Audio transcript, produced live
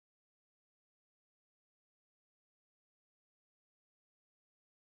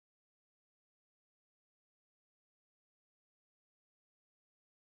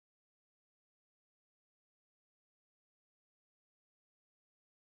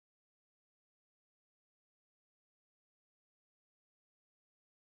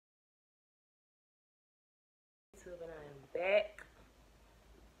back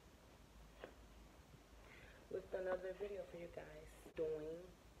with another video for you guys. Doing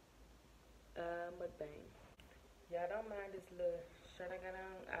mukbang. Y'all don't mind this little shirt I got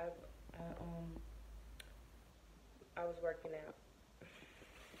on. I was working out.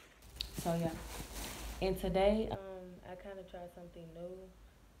 So yeah. And today I kind of tried something new.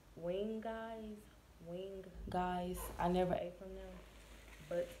 Wing guys. I never ate from them,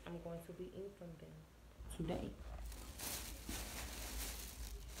 but I'm going to be eating from them today.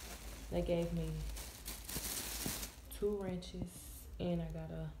 They gave me 2 wrenches and I got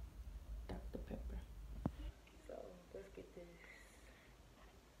a Dr. Pepper. So let's get this.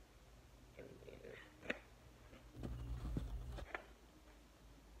 And then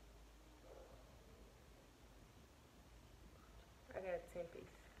I got a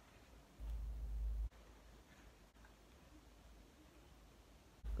 10-piece.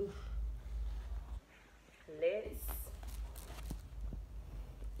 Oof. Let's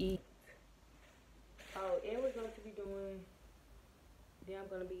eat. Oh, and we're going to be doing, then I'm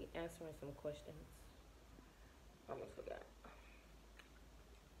going to be answering some questions. Almost forgot.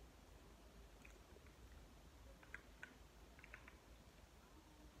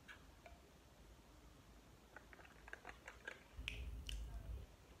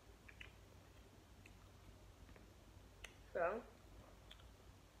 So,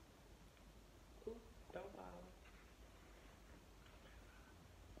 ooh, don't fall.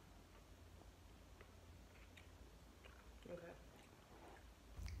 Okay.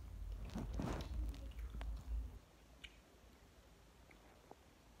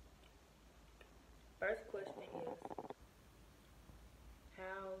 First question is,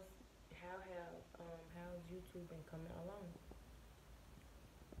 how's YouTube been coming along?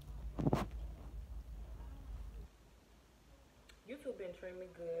 YouTube been treating me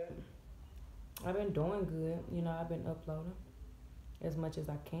good. I've been doing good. You know, I've been uploading as much as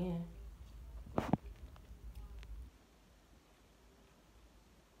I can.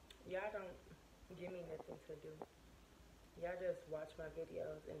 Y'all don't give me nothing to do. Y'all just watch my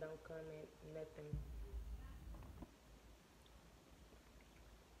videos and don't comment nothing.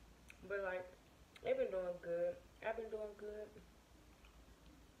 But like, they've been doing good. I've been doing good.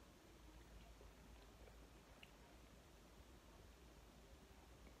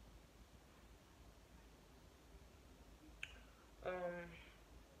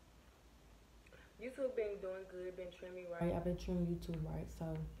 YouTube been doing good, been treating me right. I've been treating YouTube right,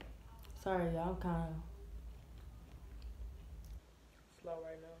 so sorry y'all, I'm kind of slow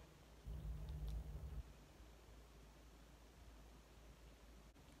right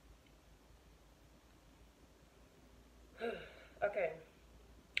now. Okay,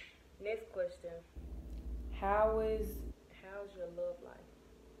 next question. How's your love life?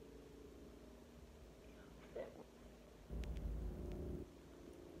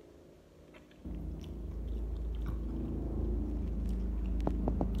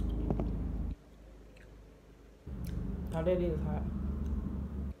 Oh, that is hot.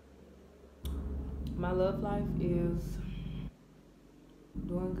 My love life is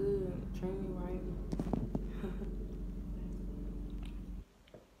doing good, treating me right.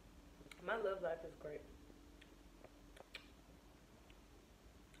 My love life is great.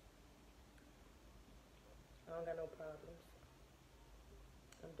 I don't got no problems.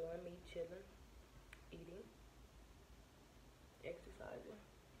 I'm doing me, chilling, eating, exercising.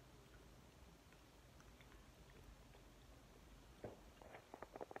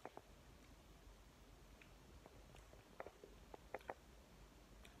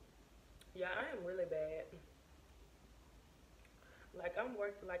 Yeah, I am really bad. Like I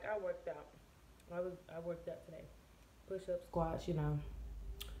worked out. I worked out today. Push up, squats, you know.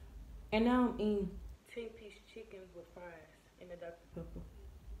 And now I'm eating 10-piece chicken with fries and a Dr. Pepper.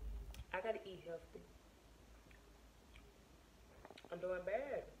 I gotta eat healthy. I'm doing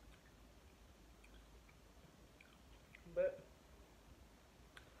bad. But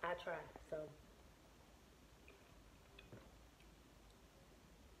I try, so.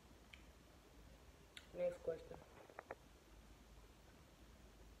 Next question.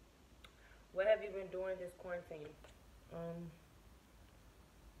 What have you been doing this quarantine? Nothing.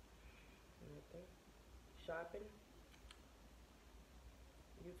 Shopping.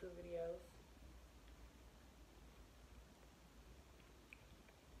 YouTube videos.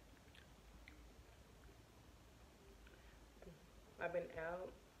 I've been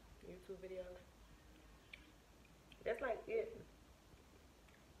out. YouTube videos. That's like it.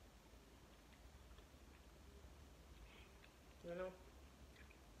 You know?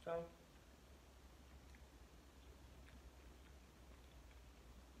 So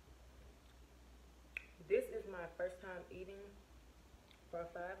this is my first time eating for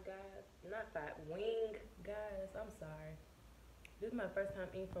Five Guys. Not Five, Wing Guys. I'm sorry. This is my first time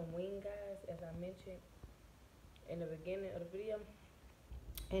eating from Wing Guys, as I mentioned in the beginning of the video.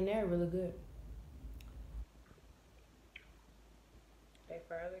 And they're really good. They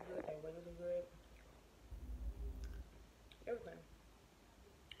fairly good. They're really good. Everything.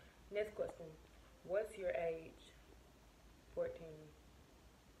 Next question. What's your age? 14.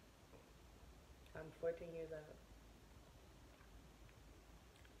 I'm 14 years old.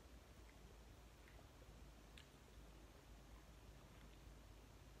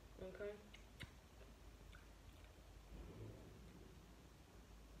 Okay.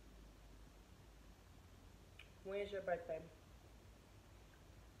 When's your birthday?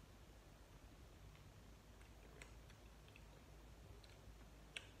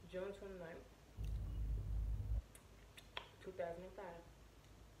 June 29th, 2005.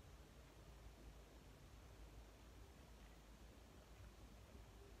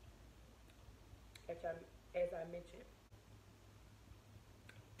 As I mentioned,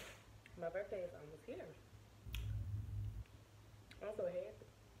 my birthday is almost here. I'm so happy.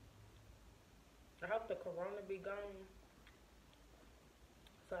 I hope the corona be gone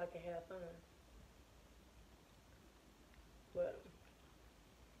so I can have fun. But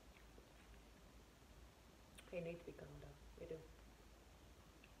it needs to be gone though. It do.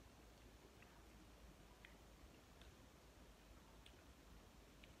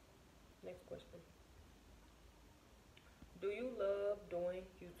 Next question. Do you love doing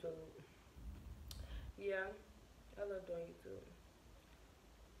YouTube? Yeah, I love doing YouTube.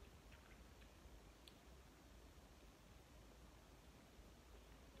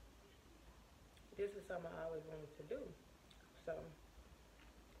 This is something I always wanted to do. So,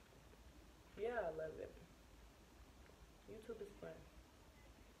 yeah, I love it. YouTube is fun.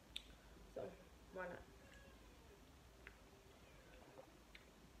 So, why not?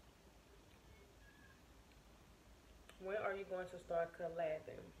 When are you going to start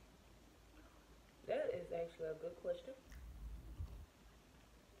collabing? That is actually a good question.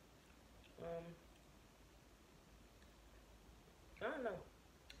 Um, I don't know.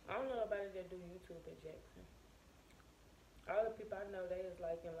 I don't know nobody that do YouTube in Jackson. All the people I know, they is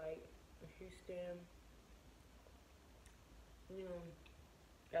like in Houston, you know,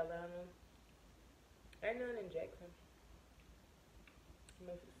 Atlanta. Ain't none in Jackson,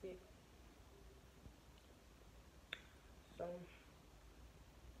 Mississippi. So,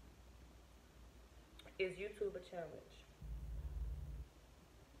 is YouTube a challenge?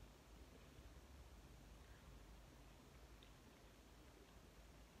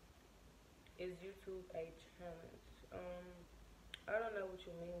 Is YouTube a challenge? I don't know what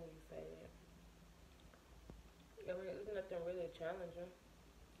you mean when you say that. I mean, it's nothing really challenging.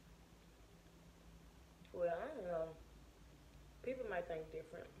 Well, I don't know. People might think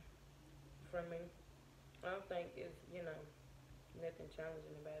different from me. I don't think it's, nothing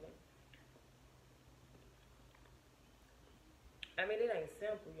challenging about it. I mean, it ain't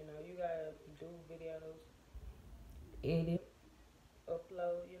simple, You gotta do videos, edit,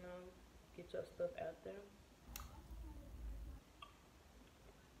 upload, get your stuff out there.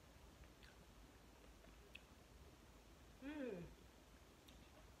 Hmm.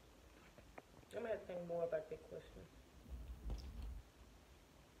 I'm gonna have to think more about that question.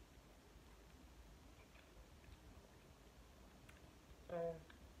 Um,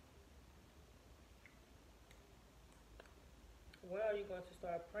 when are you going to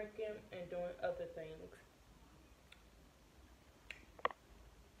start pranking and doing other things?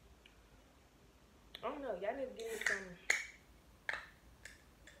 I don't know. Y'all need to give me some.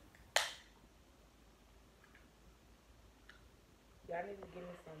 Y'all need to give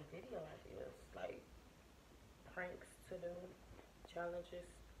me some video ideas, like pranks to do, challenges.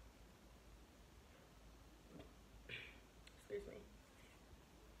 Excuse me.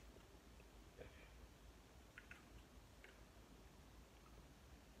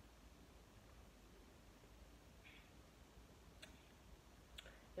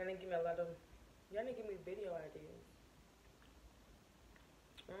 Y'all need to give me a lot of. Y'all need to give me video ideas.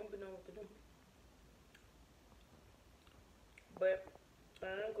 I don't even know what to do. But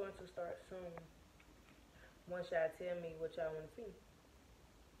I'm going to start soon. Once y'all tell me what y'all want to see.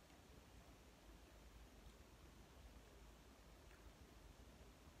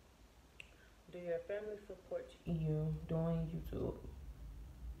 Do your family support you doing YouTube?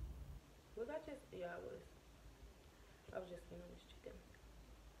 Was I just? Yeah, I was. I was just eating this chicken.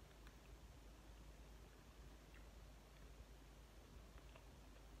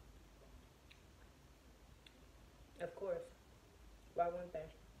 Of course. Why wouldn't they?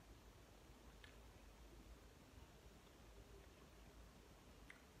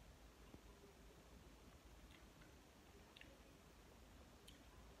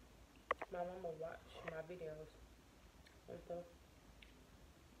 my mama watch my videos and stuff.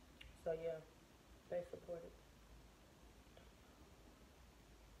 So yeah, they support it.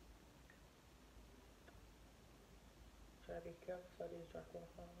 Try to be careful so this drop won't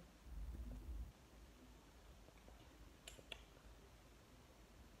fall.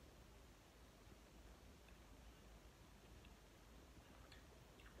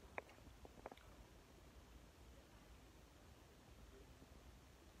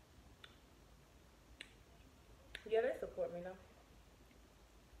 Yeah, they support me though.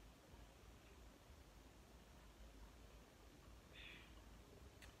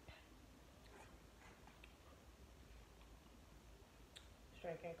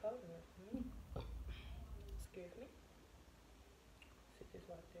 Strength ain't cold enough. Excuse me. Sit this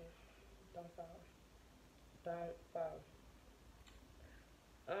right there. Don't fall. Don't fall.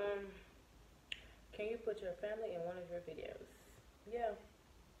 Um, can you put your family in one of your videos? Yeah,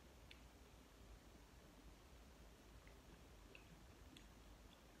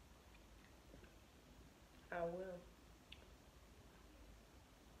 I will.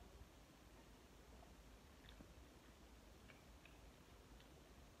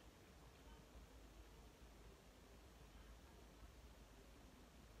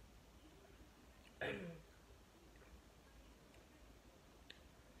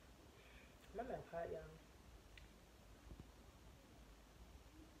 My mouth hot, y'all.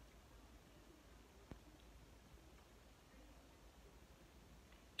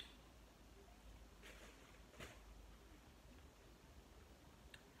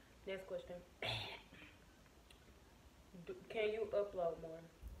 Next question. Can you upload more?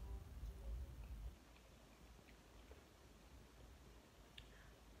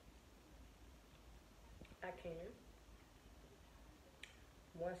 I can.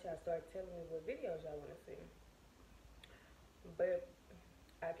 Once y'all start telling me what videos y'all want to see. But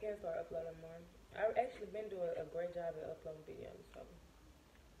I can start uploading more. I've actually been doing a great job at uploading videos. So.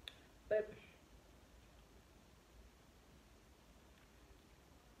 But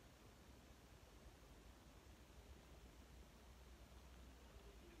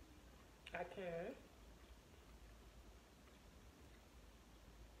I can.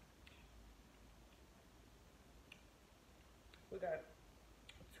 We got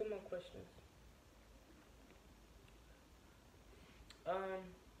 2 more questions. Um,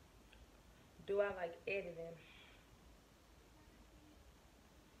 do I like editing?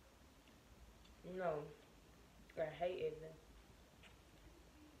 No. I hate editing.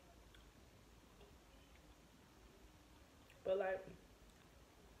 But like,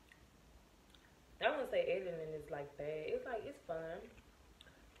 I wouldn't say editing is like bad. It's like it's fun,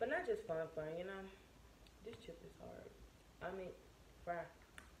 but not just fun, you know. This chip is hard. I mean, fry.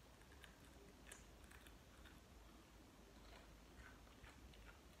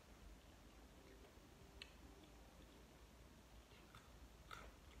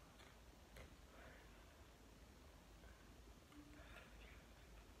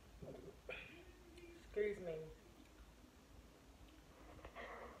 Excuse me.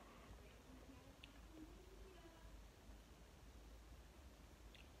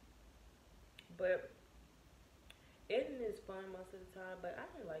 But editing is fun most of the time, but I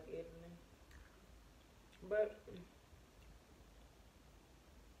don't like editing. But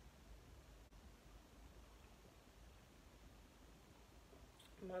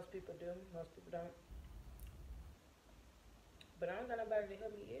most people do, most people don't. But I don't got nobody to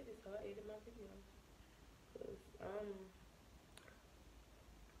help me edit, so I edit my videos. Cause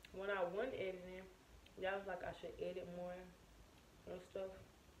when I wasn't editing, y'all was like I should edit more and stuff.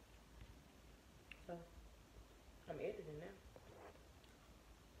 So I'm editing now.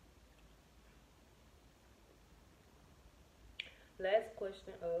 Last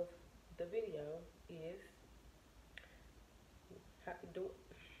question of the video is, how,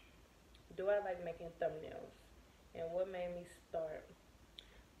 do I like making thumbnails? And what made me start?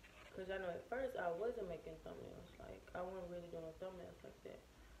 Because I know at first I wasn't making thumbnails. Like, I wasn't really doing thumbnails like that.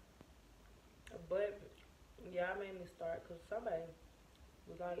 But, yeah, I made me start because somebody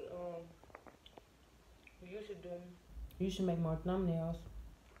was like, you should do, you should make more thumbnails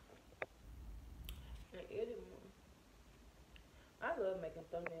and edit more. I love making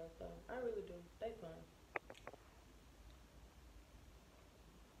thumbnails though. I really do. They fun.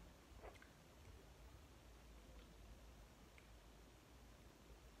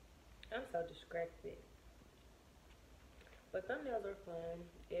 I'm so distracted. But thumbnails are fun.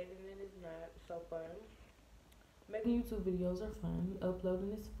 Editing is not so fun. Making YouTube videos are fun.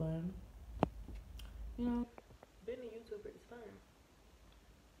 Uploading is fun. You know, being a YouTuber is fun.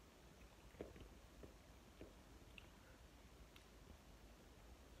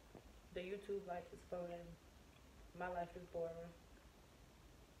 The YouTube life is fun. My life is boring.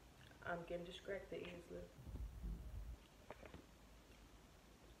 I'm getting distracted easily.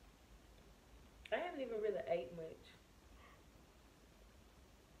 I haven't even really ate much.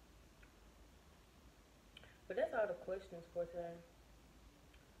 But that's all the questions for today.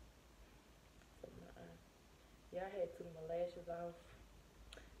 Yeah, I had took my lashes off.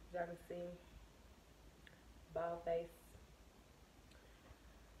 As y'all can see, bald face.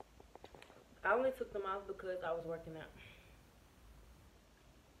 I only took them off because I was working out.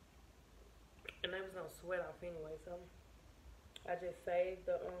 And they was gonna sweat off anyway, so I just saved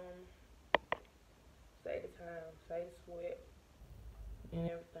the time, saved the sweat and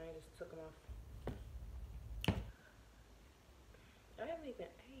everything, just took them off. I haven't even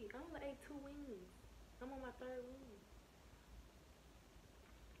ate. I only ate 2 wings. I'm on my 3rd wing.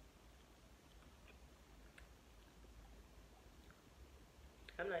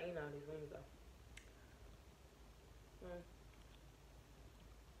 I'm not eating all these wings though.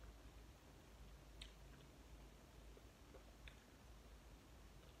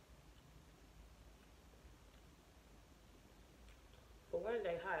 But when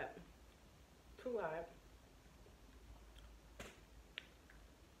they hot, too hot.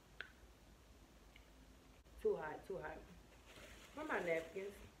 Too hot, too hot. Where are my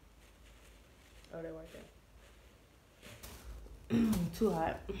napkins? Oh, they're right there. Too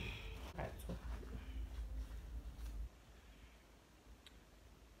hot. Hot, too hot.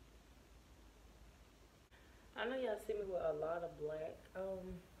 I know y'all see me with a lot of black. A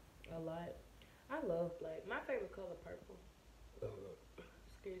lot. I love black. My favorite color, purple.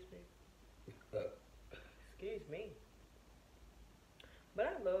 Excuse me. Excuse me. But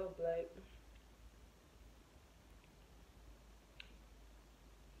I love black.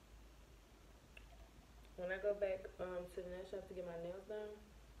 When I go back to the nail shop to get my nails done,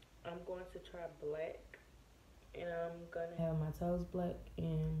 I'm going to try black. And I'm gonna have my toes black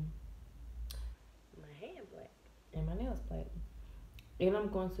and my hand black and my nails black. And I'm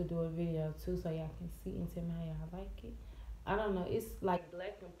going to do a video too so y'all can see and tell me how y'all like it. I don't know, it's like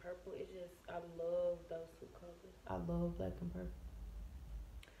black and purple. It's just, I love those 2 colors. I love black and purple.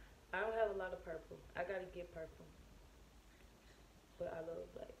 I don't have a lot of purple. I gotta get purple. But I love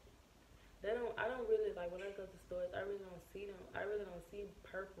black. I don't really, like when I go to stores, I really don't see them. I really don't see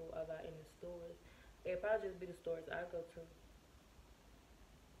purple a lot in the stores. If I just be the stores I go to.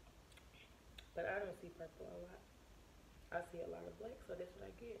 But I don't see purple a lot. I see a lot of black, so that's what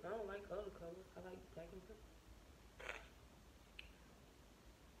I get. I don't like other colors. I like black and purple.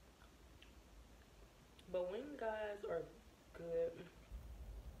 But wing guys are good.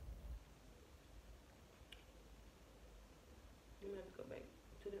 I'm gonna have to go back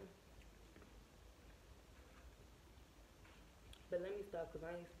to them. But let me stop because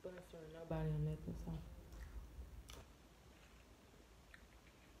I ain't sponsoring nobody or nothing, so.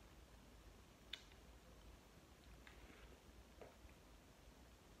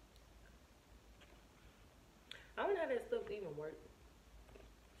 I wonder how that stuff even works.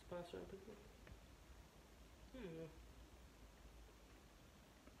 Sponsoring people.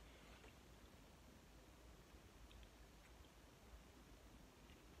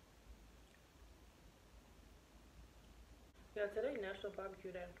 Yeah, today National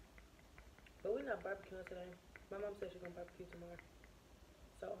Barbecue Day. But we're not barbecuing today. My mom said she's gonna barbecue tomorrow.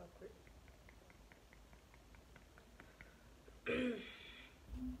 So awkward.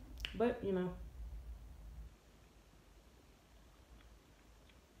 But, you know.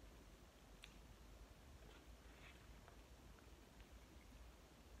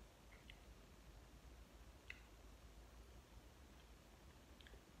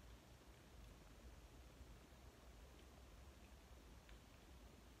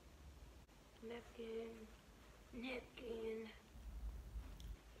 Napkin.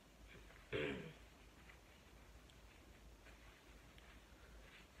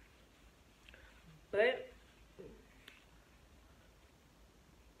 But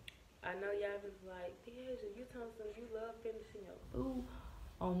I know y'all was like, Deja, you told some you love finishing your food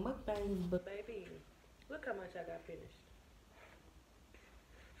on mukbangs, but baby, look how much I got finished.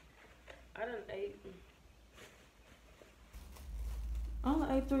 I done ate. I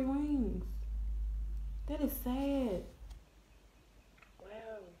only ate 3 wings. That is sad.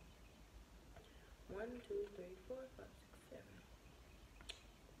 Wow. 1, 2, 3, 4, 5, 6,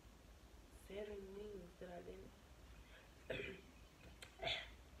 7. 7 wings that I didn't.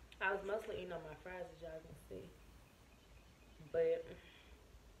 I was mostly eating on my fries, as y'all can see. But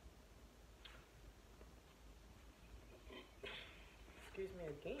excuse me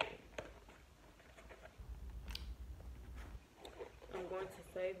again. I'm going to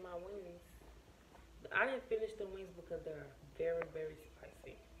save my wings. I didn't finish the wings because they're very, very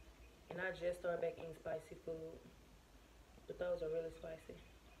spicy. And I just started back eating spicy food. But those are really spicy.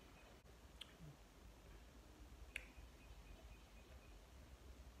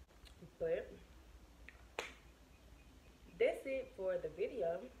 But that's it for the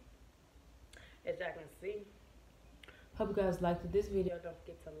video. As y'all can see. Hope you guys liked this video. Don't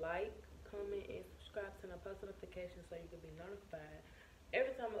forget to like, comment, and subscribe, turn on post notifications so you can be notified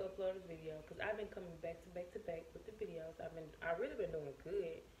every time I upload a video. Because I've been coming back to back with the videos. I've really been doing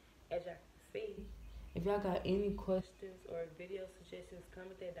good, as y'all can see. If y'all got any questions or video suggestions,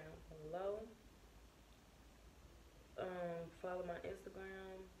 comment that down below. Follow my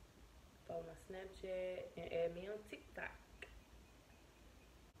Instagram, follow my Snapchat, and add me on TikTok.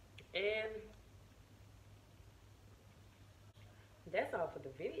 And that's all for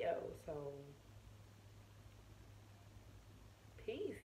the video. So, peace.